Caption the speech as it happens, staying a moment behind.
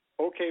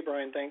Okay,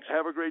 Brian, thanks.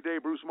 Have a great day.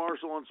 Bruce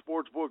Marshall on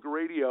Sportsbook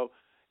Radio.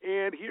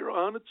 And here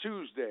on a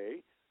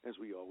Tuesday, as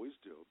we always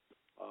do,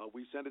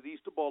 we send it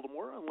east to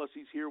Baltimore, unless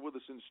he's here with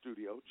us in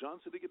studio.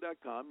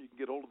 JohnSyndicate.com. You can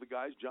get hold of the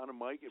guys, John and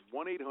Mike, at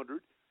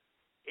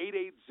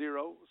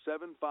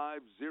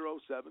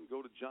 1-800-880-7507.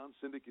 Go to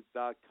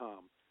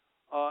JohnSyndicate.com.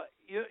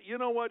 You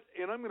know what?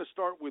 And I'm going to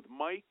start with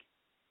Mike.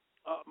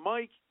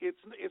 Mike,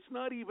 it's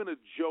not even a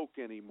joke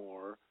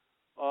anymore.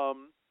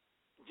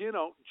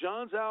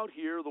 John's out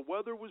here. The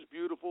weather was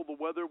beautiful. The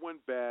weather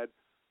went bad.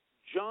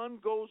 John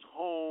goes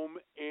home,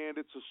 and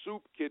it's a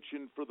soup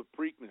kitchen for the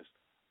Preakness.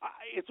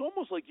 It's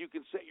almost like you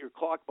can set your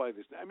clock by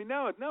this. I mean,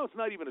 now it's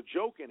not even a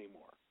joke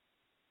anymore.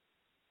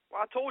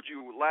 Well, I told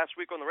you last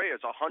week on the radio,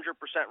 it's 100%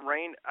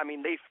 rain. I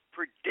mean, they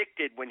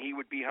predicted when he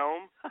would be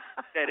home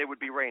that it would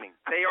be raining.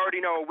 They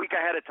already know a week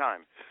ahead of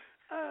time.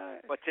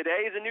 But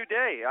today is a new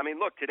day. I mean,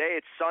 look, today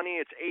it's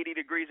sunny. It's 80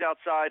 degrees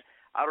outside.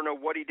 I don't know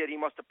what he did. He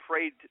must have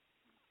prayed.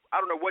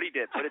 I don't know what he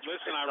did. But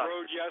Listen, I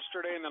rode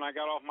yesterday, and then I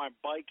got off my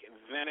bike, and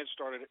then it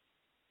started.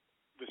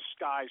 The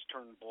skies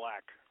turned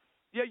black.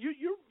 Yeah, you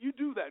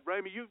do that, right?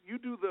 I mean, you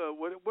do the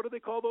what do they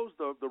call those?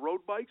 The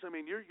road bikes? I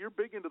mean, you're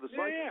big into the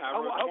cycle. Yeah, I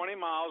rode 20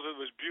 miles. It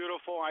was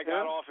beautiful. I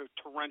got off a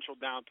torrential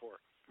downpour.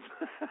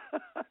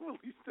 Well,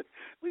 at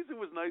least it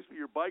was nice for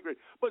your bike ride.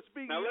 But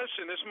speaking now,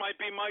 listen, this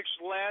might be Mike's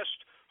last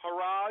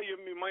hurrah. You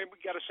might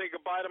got to say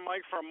goodbye to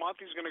Mike for a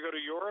month. He's going to go to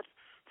Europe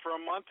for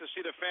a month to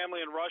see the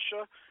family in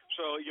Russia.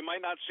 So you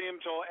might not see him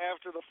till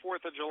after the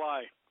 4th of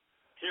July.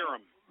 Hear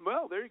him.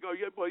 Well, there you go.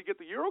 You get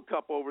the Euro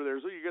Cup over there,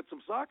 so you get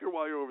some soccer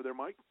while you're over there,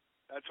 Mike.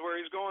 That's where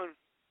he's going.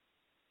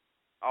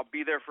 I'll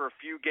be there for a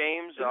few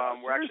games.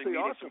 We're actually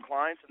meeting some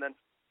clients, and then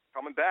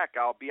coming back.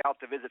 I'll be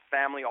out to visit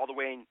family all the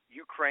way in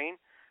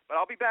Ukraine. But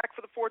I'll be back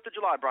for the 4th of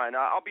July, Brian.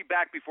 I'll be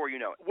back before you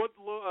know it. What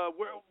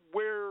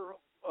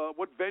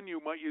venue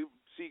might you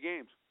see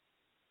games?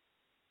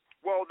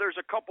 Well, there's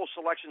a couple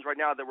selections right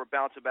now that we're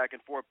bouncing back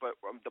and forth, but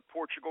the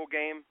Portugal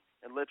game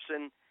in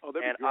Lipson,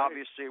 and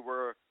obviously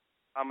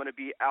I'm going to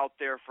be out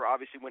there for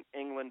obviously when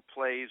England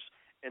plays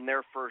in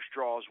their first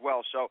draw as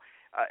well. So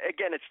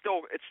again, it's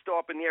still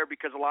up in the air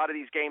because a lot of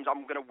these games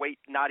I'm going to wait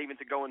not even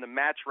to go in the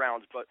match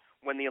rounds, but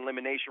when the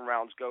elimination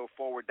rounds go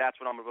forward, that's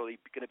when I'm really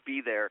going to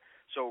be there.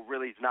 So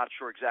really not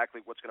sure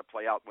exactly what's going to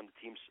play out when the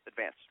teams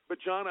advance. But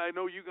John, I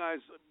know you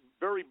guys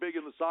very big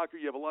in the soccer.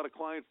 You have a lot of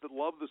clients that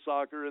love the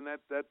soccer, and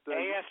that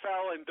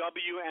AFL and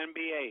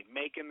WNBA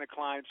making the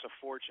clients a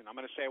fortune. I'm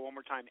going to say it one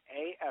more time: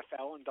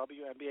 AFL and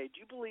WNBA.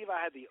 Do you believe I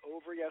had the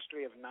over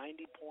yesterday of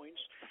 90 points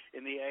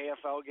in the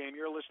AFL game?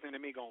 You're listening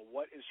to me going,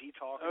 "What is he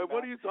talking about?"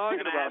 What are you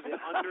talking about? And I had the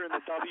under in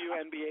the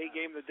WNBA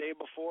game the day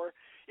before.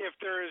 If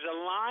there is a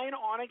line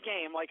on a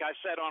game, like I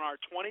said on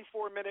our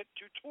 24-minute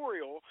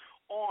tutorial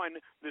on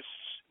this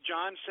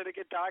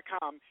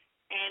JohnSyndicate.com,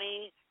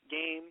 any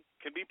game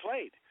can be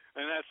played.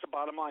 And that's the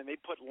bottom line. They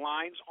put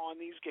lines on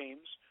these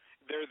games.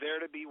 They're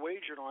there to be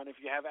wagered on if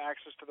you have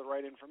access to the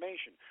right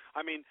information.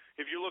 I mean,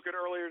 if you look at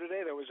earlier today,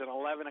 there was an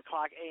 11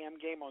 o'clock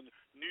a.m. game on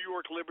New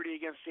York Liberty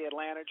against the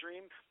Atlanta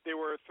Dream. They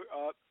were,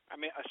 a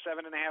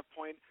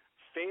 7.5-point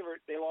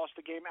favorite. They lost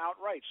the game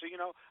outright. So,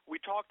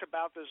 we talked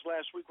about this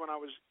last week when I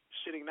was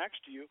sitting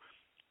next to you.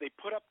 They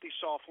put up these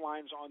soft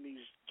lines on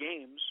these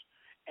games,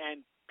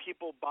 and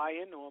people buy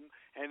into them,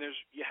 and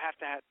you have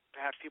to have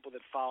people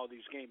that follow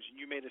these games. And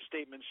you made a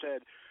statement,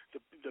 said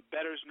the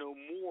bettors know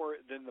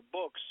more than the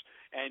books,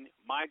 and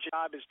my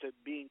job is to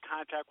be in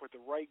contact with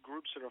the right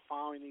groups that are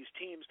following these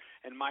teams,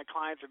 and my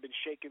clients have been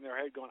shaking their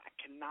head going, I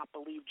cannot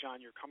believe, John,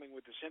 you're coming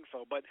with this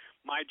info. But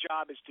my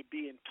job is to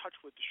be in touch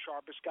with the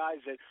sharpest guys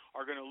that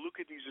are going to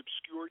look at these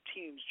obscure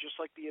teams, just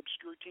like the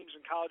obscure teams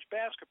in college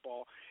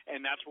basketball,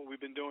 and that's what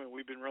we've been doing.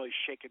 We've been really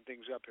shaking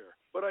things up here.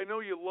 But I know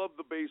you love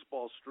the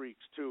baseball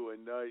streaks, too,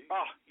 and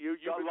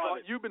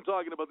you've been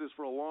talking about this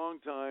for a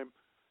long time.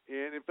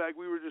 And, in fact,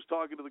 we were just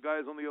talking to the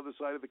guys on the other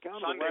side of the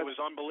counter. Sunday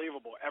was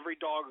unbelievable. Every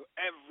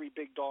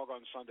big dog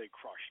on Sunday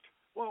crushed.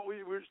 Well,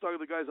 we were just talking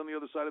to the guys on the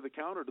other side of the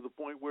counter to the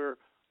point where,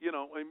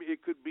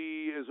 it could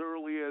be as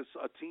early as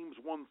a team's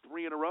won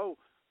 3 in a row.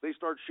 They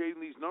start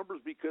shading these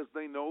numbers because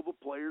they know the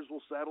players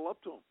will saddle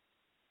up to them.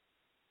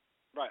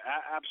 Right,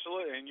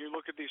 absolutely. And you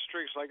look at these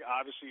streaks, like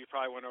obviously you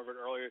probably went over it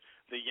earlier,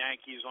 the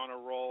Yankees on a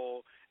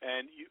roll.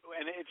 And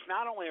it's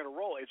not only on a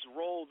roll, it's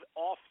rolled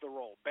off the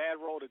roll, bad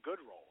roll to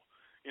good roll.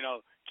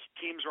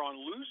 Teams are on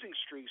losing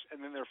streaks,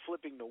 and then they're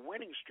flipping to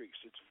winning streaks.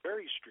 It's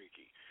very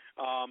streaky.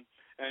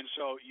 And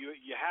so you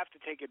have to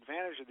take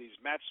advantage of these.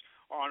 Mets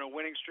are on a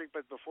winning streak,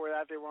 but before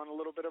that they were on a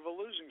little bit of a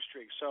losing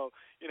streak. So,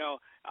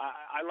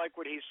 I like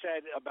what he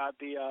said about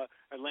the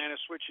Atlanta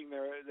switching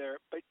their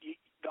but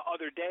the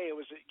other day it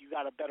was you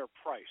got a better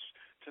price.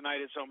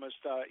 Tonight it's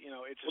almost,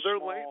 it's a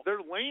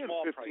they're laying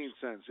small 15 price.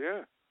 cents,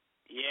 yeah.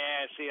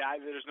 Yeah, see,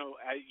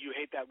 you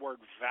hate that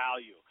word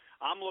value.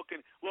 I'm looking,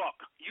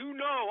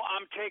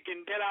 I'm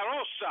taking De La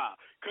Rosa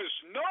because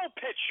no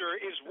pitcher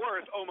is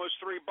worth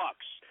almost $3.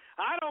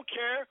 I don't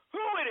care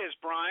who it is,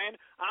 Brian.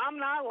 I'm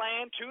not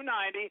laying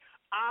 $2.90.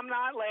 I'm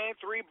not laying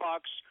 $3.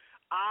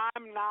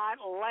 I'm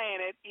not laying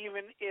it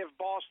even if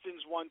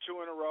Boston's won 2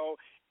 in a row.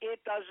 It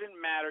doesn't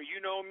matter.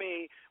 You know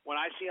me. When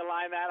I see a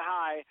line that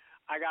high,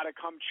 I got to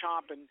come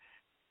chomping.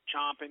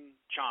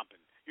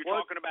 You're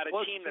talking about a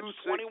team that's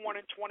 21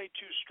 and 22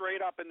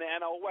 straight up in the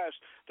NL West.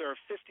 They're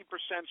a 50%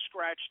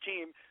 scratch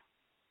team.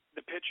 The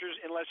pitchers,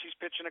 unless he's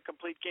pitching a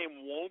complete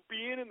game, won't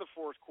be in the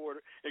fourth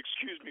quarter.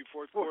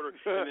 Fourth quarter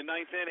in the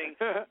ninth inning.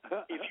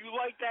 If you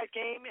like that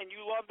game and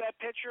you love that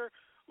pitcher,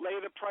 lay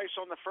the price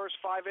on the first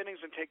 5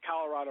 innings and take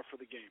Colorado for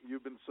the game.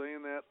 You've been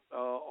saying that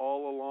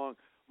all along.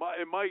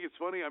 And Mike, it's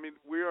funny. I mean,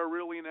 we are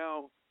really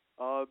now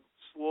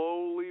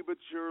slowly but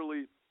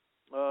surely.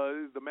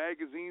 The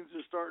magazines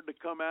are starting to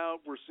come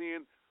out. We're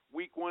seeing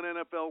Week 1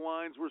 NFL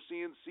lines. We're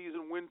seeing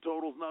season win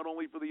totals not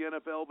only for the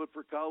NFL but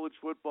for college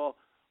football.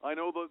 I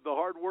know the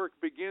hard work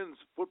begins.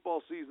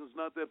 Football season's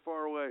not that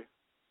far away.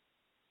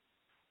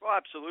 Well,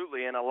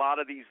 absolutely, and a lot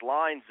of these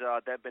lines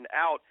that have been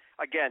out,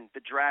 again,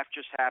 the draft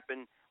just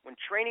happened. When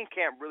training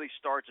camp really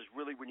starts is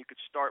really when you could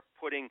start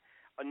putting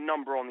a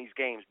number on these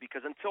games,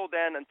 because until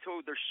then, until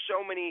there's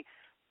so many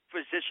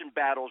position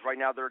battles right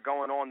now that are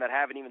going on that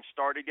haven't even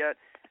started yet,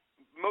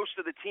 most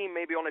of the team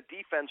maybe on a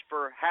defense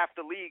for half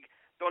the league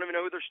don't even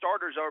know who their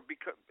starters are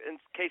because in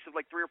case of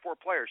like 3 or 4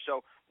 players.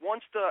 So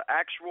once the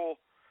actual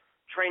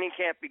training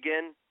camp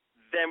begin,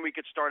 then we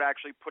could start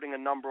actually putting a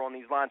number on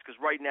these lines, because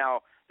right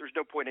now there's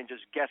no point in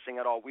just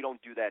guessing at all. We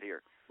don't do that here.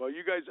 Well,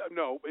 you guys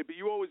know, but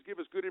you always give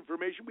us good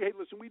information. Hey,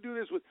 listen, we do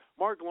this with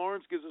Mark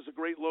Lawrence, gives us a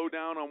great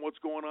lowdown on what's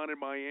going on in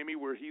Miami,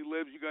 where he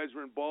lives. You guys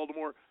are in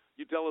Baltimore.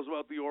 You tell us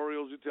about the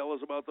Orioles. You tell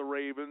us about the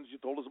Ravens.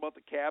 You told us about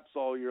the Caps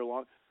all year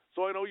long.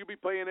 So I know you'll be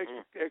paying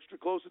extra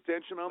close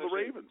attention on the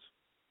Ravens.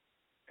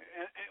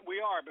 And we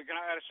are, but I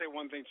got to say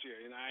one thing to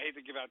you. I hate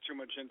to give out too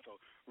much info.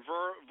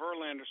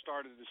 Verlander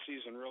started the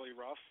season really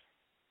rough,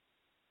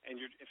 and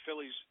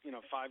Philly's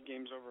 5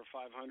 games over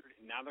 500.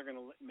 And now they're going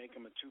to make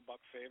him a $2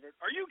 favorite.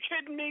 Are you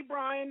kidding me,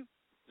 Brian?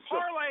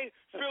 Parlay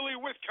Philly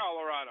with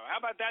Colorado. How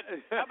about that?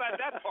 How about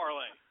that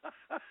parlay?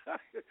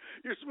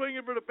 You're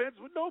swinging for the fence,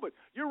 but no. But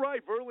you're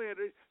right.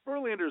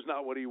 Verlander's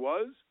not what he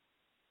was.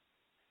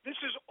 This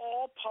is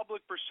all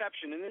public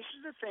perception, and this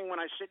is the thing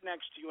when I sit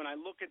next to you and I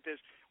look at this.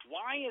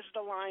 Why is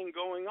the line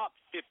going up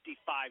 55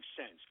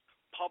 cents?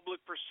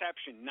 Public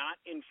perception, not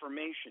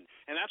information.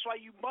 And that's why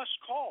you must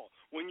call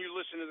when you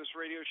listen to this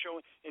radio show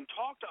and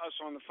talk to us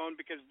on the phone,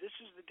 because this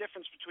is the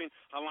difference between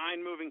a line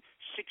moving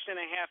 6.5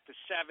 to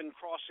 7,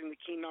 crossing the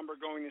key number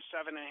going to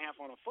 7.5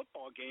 on a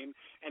football game,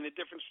 and the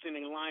difference between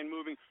a line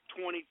moving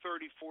 20,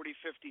 30, 40,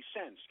 50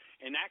 cents.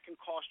 And that can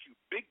cost you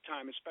big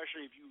time,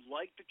 especially if you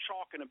like the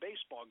chalk in a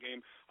baseball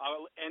game.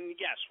 And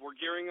yes, we're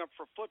gearing up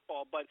for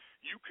football, but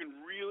you can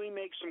really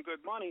make some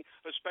good money,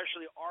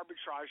 especially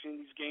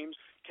arbitraging these games,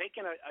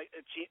 taking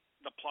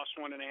the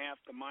 +1.5,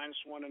 the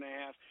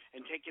 -1.5,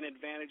 and taking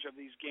advantage of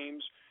these games.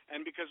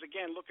 And because,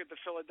 again, look at the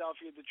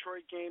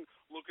Philadelphia-Detroit game,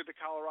 look at the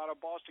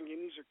Colorado-Boston game.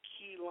 These are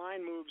key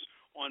line moves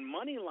on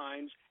money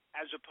lines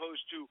as opposed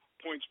to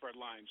point spread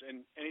lines.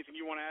 And anything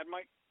you want to add,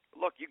 Mike?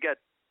 Look, you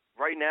get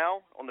right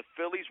now on the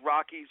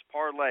Phillies-Rockies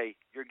parlay,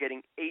 you're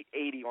getting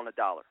 $8.80 on a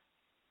dollar.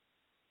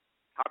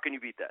 How can you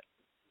beat that?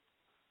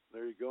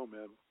 There you go,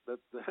 man.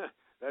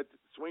 That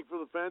swing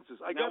for the fences.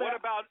 Now, what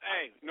about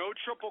no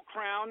Triple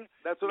Crown?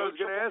 That's what I was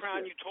going to ask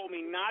you. You told me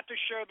not to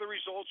share the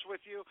results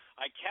with you.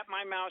 I kept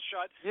my mouth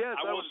shut. Yes,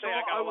 I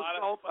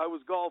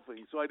was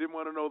golfing, so I didn't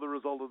want to know the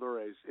result of the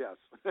race.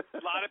 Yes. A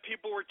lot of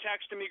people were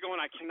texting me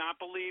going, I cannot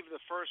believe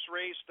the first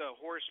race the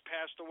horse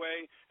passed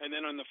away, and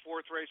then on the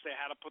fourth race they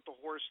had to put the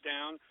horse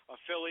down,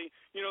 a filly.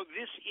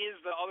 This is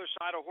the other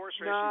side of horse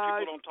racing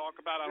people don't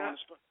talk about. I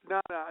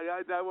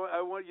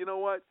want. You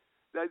know what?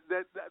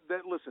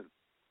 That listen.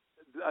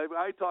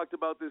 I talked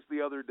about this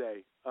the other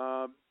day.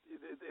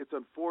 It's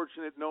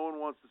unfortunate. No one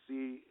wants to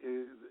see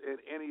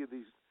any of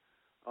these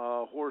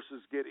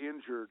horses get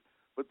injured.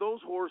 But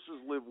those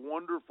horses live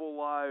wonderful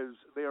lives.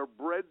 They are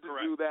bred to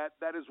do that.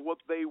 That is what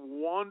they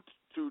want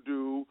to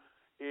do.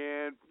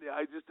 And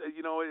I just,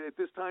 at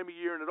this time of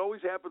year, and it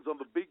always happens on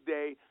the big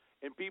day,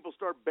 and people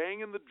start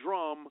banging the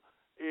drum.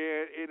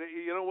 And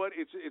you know what?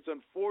 It's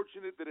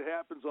unfortunate that it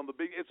happens on the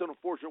big. It's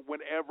unfortunate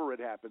whenever it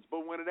happens.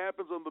 But when it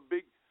happens on the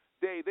big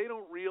day, they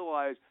don't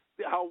realize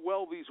how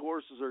well these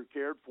horses are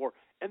cared for,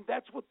 and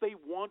that's what they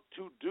want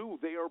to do.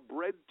 They are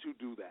bred to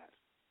do that.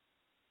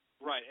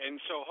 Right, and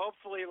so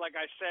hopefully, like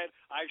I said,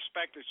 I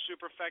expect a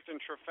superfecta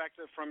and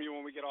trifecta from you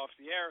when we get off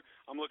the air.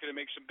 I'm looking to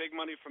make some big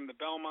money from the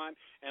Belmont,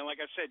 and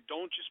like I said,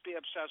 don't just be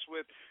obsessed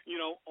with,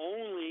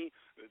 only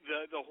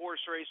the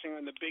horse racing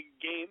and the big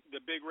game,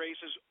 the big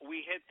races.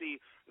 We hit the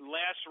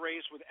last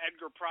race with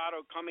Edgar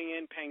Prado coming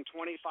in, paying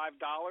 $25.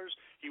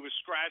 He was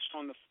scratched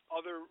on the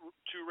other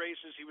 2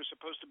 races. He was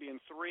supposed to be in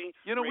 3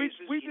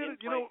 races. We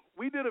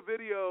did a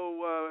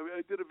video.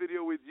 I did a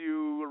video with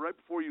you right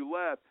before you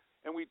left,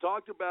 and we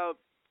talked about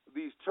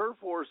these turf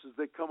horses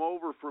that come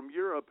over from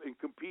Europe and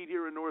compete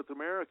here in North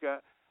America,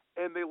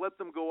 and they let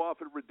them go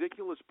off at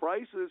ridiculous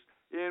prices.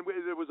 And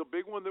there was a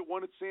big one that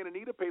won at Santa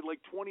Anita, paid like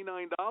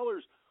 $29.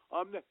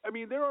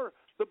 There are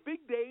the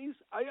big days.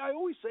 I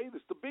always say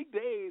this: the big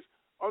days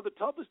are the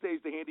toughest days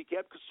to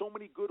handicap because so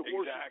many good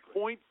horses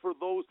point for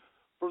those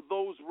for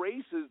those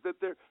races that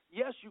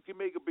yes, you can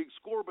make a big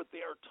score, but they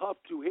are tough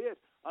to hit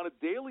on a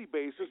daily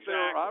basis. Exactly. There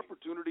are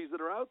opportunities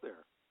that are out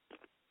there.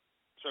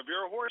 So if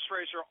you're a horse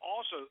racer,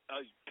 also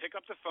pick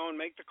up the phone,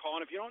 make the call.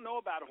 And if you don't know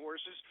about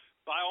horses,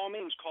 by all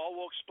means, call.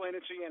 We'll explain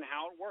it to you and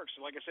how it works.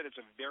 So like I said, it's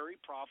a very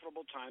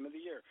profitable time of the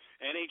year.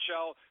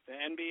 NHL, the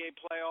NBA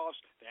playoffs,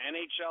 the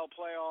NHL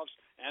playoffs,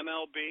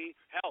 MLB.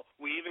 Hell,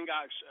 we even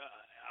got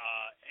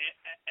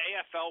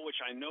AFL, which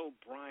I know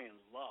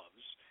Brian loves,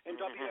 and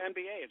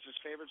WNBA. It's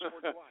his favorite sport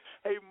to watch.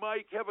 Hey,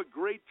 Mike, have a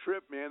great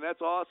trip, man.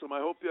 That's awesome.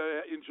 I hope you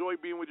enjoy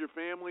being with your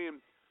family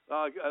and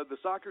the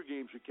soccer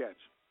games you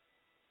catch.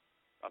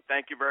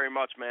 Thank you very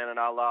much, man, and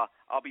I'll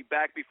be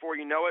back before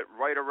you know it,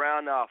 right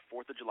around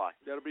 4th of July.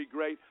 That'll be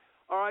great.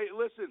 All right,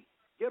 listen,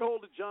 get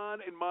hold of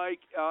John and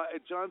Mike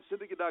at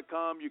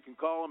johnsyndicate.com. You can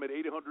call them at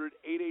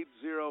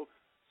 800-880-7507.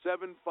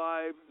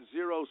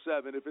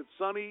 If it's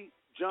sunny,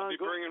 John, I'll be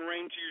bringing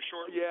rain to you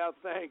shortly. Yeah,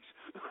 thanks.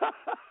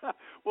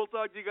 We'll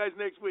talk to you guys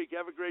next week.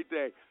 Have a great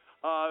day.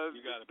 You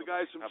got it. The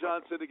guys from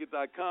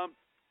johnsyndicate.com.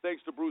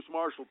 Thanks to Bruce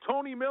Marshall.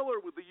 Tony Miller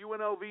with the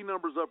UNLV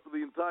numbers up for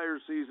the entire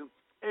season.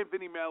 And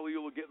Vinny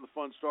Magliulo getting the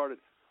fun started.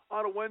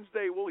 On a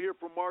Wednesday, we'll hear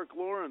from Mark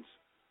Lawrence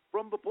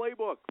from the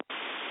Playbook.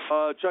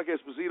 Chuck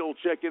Esposito will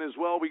check in as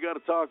well. We got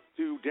to talk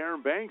to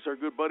Darren Banks, our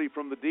good buddy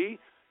from the D,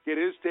 get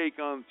his take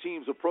on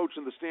teams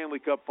approaching the Stanley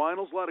Cup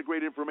Finals. A lot of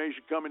great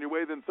information coming your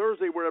way. Then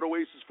Thursday, we're at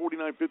Oasis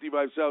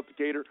 4955 South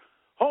Decatur,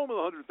 home of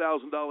the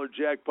 $100,000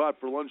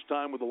 jackpot for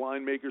lunchtime with the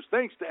line makers.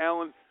 Thanks to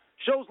Alan.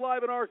 Show's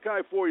live and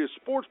archived for you,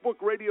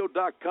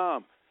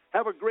 sportsbookradio.com.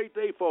 Have a great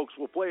day, folks.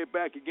 We'll play it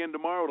back again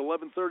tomorrow at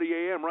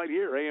 11:30 a.m. right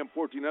here, AM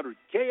 1400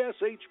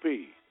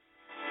 KSHP.